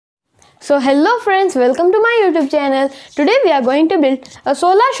So hello friends, welcome to my YouTube channel. Today we are going to build a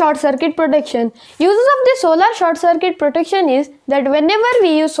solar short circuit protection. Uses of this solar short circuit protection is that whenever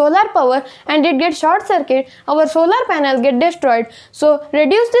we use solar power and it gets short circuit, our solar panel get destroyed. So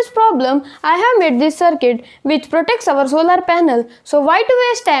reduce this problem, I have made this circuit which protects our solar panel. So why to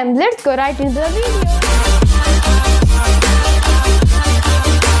waste time? Let's go right into the video.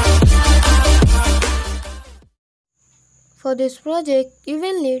 For this project, you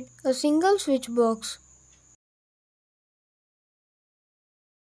will need a single switch box.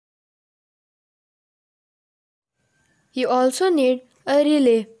 You also need a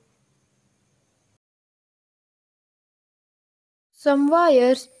relay, some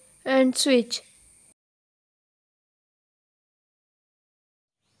wires and switch,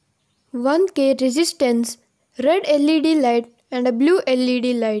 1K resistance, red LED light and a blue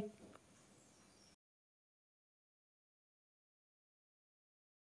LED light.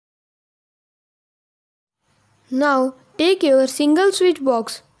 Now take your single switch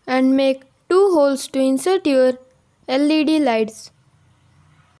box and make 2 holes to insert your LED lights.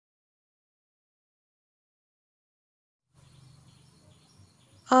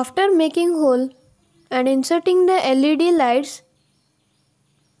 After making hole and inserting the LED lights,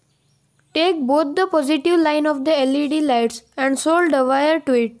 take both the positive line of the LED lights and solder a wire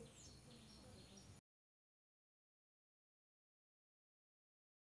to it.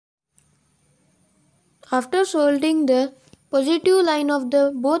 After soldering the positive line of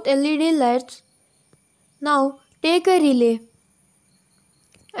the both LED lights, now take a relay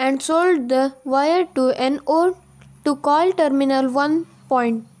and solder the wire to NO to coil terminal 1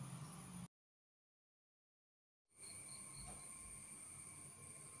 point.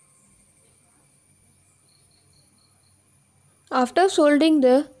 After soldering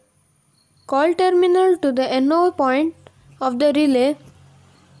the coil terminal to the NO point of the relay,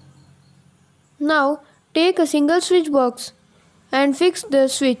 now take a single switch box and fix the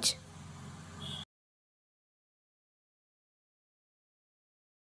switch.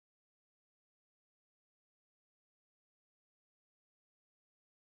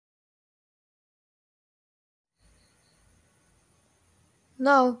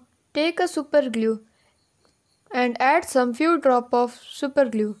 Now take a super glue and add some few drop of super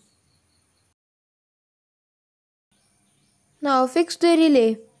glue. Now fix the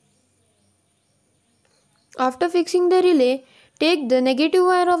relay. After fixing the relay, take the negative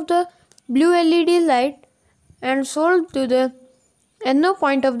wire of the blue LED light and solder to the NO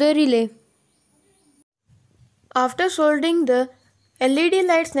point of the relay. After soldering the LED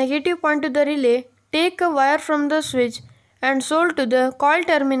light's negative point to the relay, take a wire from the switch and solder to the coil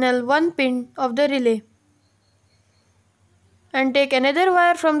terminal 1 pin of the relay. And take another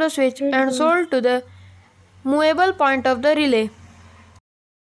wire from the switch and solder to the movable point of the relay.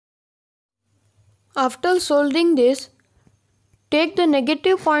 After soldering this, take the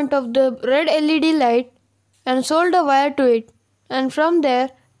negative point of the red LED light and solder a wire to it, and from there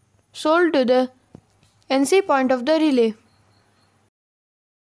solder to the NC point of the relay.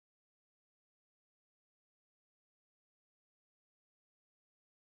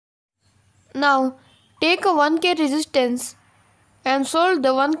 Now take a 1K resistance and solder the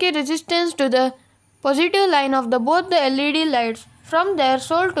 1K resistance to the positive line of both the LED lights. From there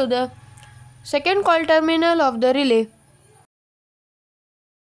solder to the second coil terminal of the relay.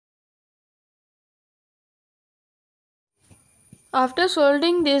 After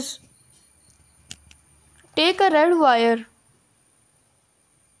soldering this, take a red wire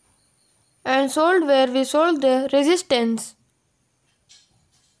and solder where we soldered the resistance.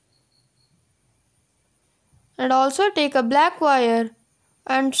 And also take a black wire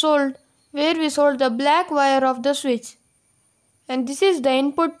and solder where we soldered the black wire of the switch. And this is the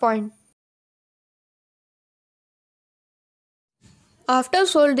input point. After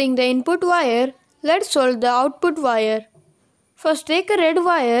soldering the input wire, let's solder the output wire. First take a red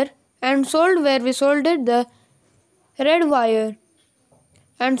wire and solder where we soldered the red wire.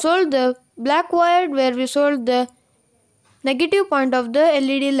 And solder the black wire where we soldered the negative point of the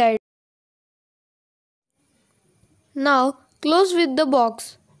LED light. Now close with the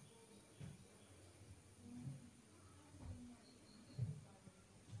box.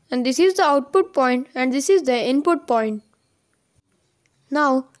 And this is the output point and this is the input point.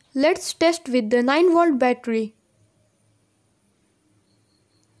 Now let's test with the 9-volt battery.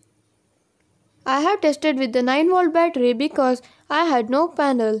 I have tested with the 9-volt battery because I had no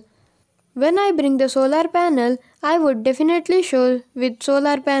panel. When I bring the solar panel, I would definitely show with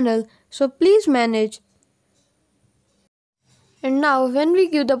solar panel, so please manage. And now when we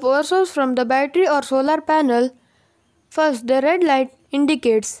give the power source from the battery or solar panel, first the red light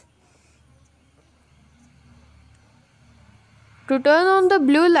indicates. to turn on the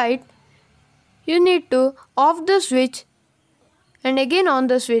blue light, you need to off the switch and again on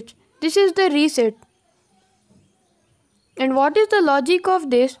the switch. This is the reset. And what is the logic of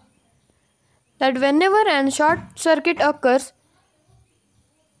this? That whenever a short circuit occurs,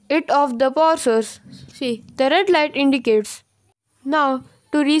 it off the power source. See, the red light indicates. Now,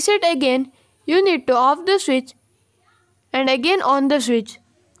 to reset again, you need to off the switch and again on the switch.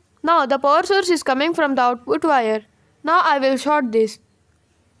 Now the power source is coming from the output wire. Now I will short this.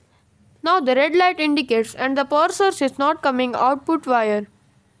 Now the red light indicates and the power source is not coming output wire.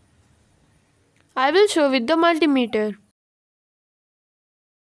 I will show with the multimeter.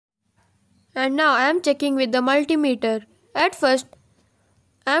 And now I am checking with the multimeter. At first,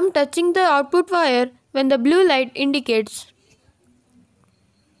 I am touching the output wire when the blue light indicates.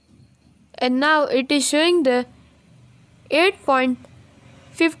 And now it is showing the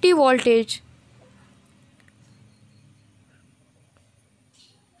 8.50 voltage.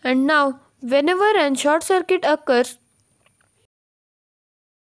 And now whenever a short circuit occurs,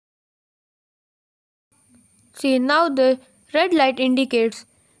 see, now the red light indicates.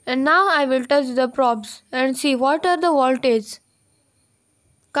 And now I will touch the probes and see what are the voltage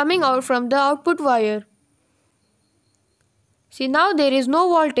coming out from the output wire. See, now there is no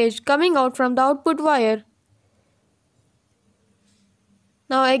voltage coming out from the output wire.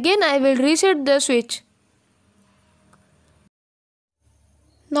 Now again I will reset the switch.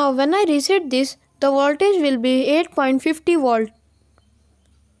 Now when I reset this, the voltage will be 8.50 volt.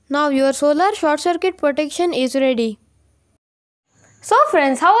 Now your solar short circuit protection is ready. So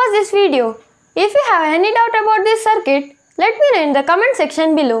friends, how was this video? If you have any doubt about this circuit, let me know in the comment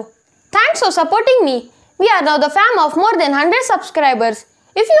section below. Thanks for supporting me. We are now the fam of more than 100 subscribers.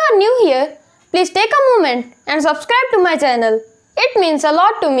 If you are new here, please take a moment and subscribe to my channel. It means a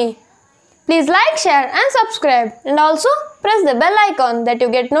lot to me. Please like, share and subscribe, and also press the bell icon that you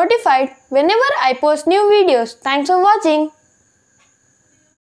get notified whenever I post new videos. Thanks for watching.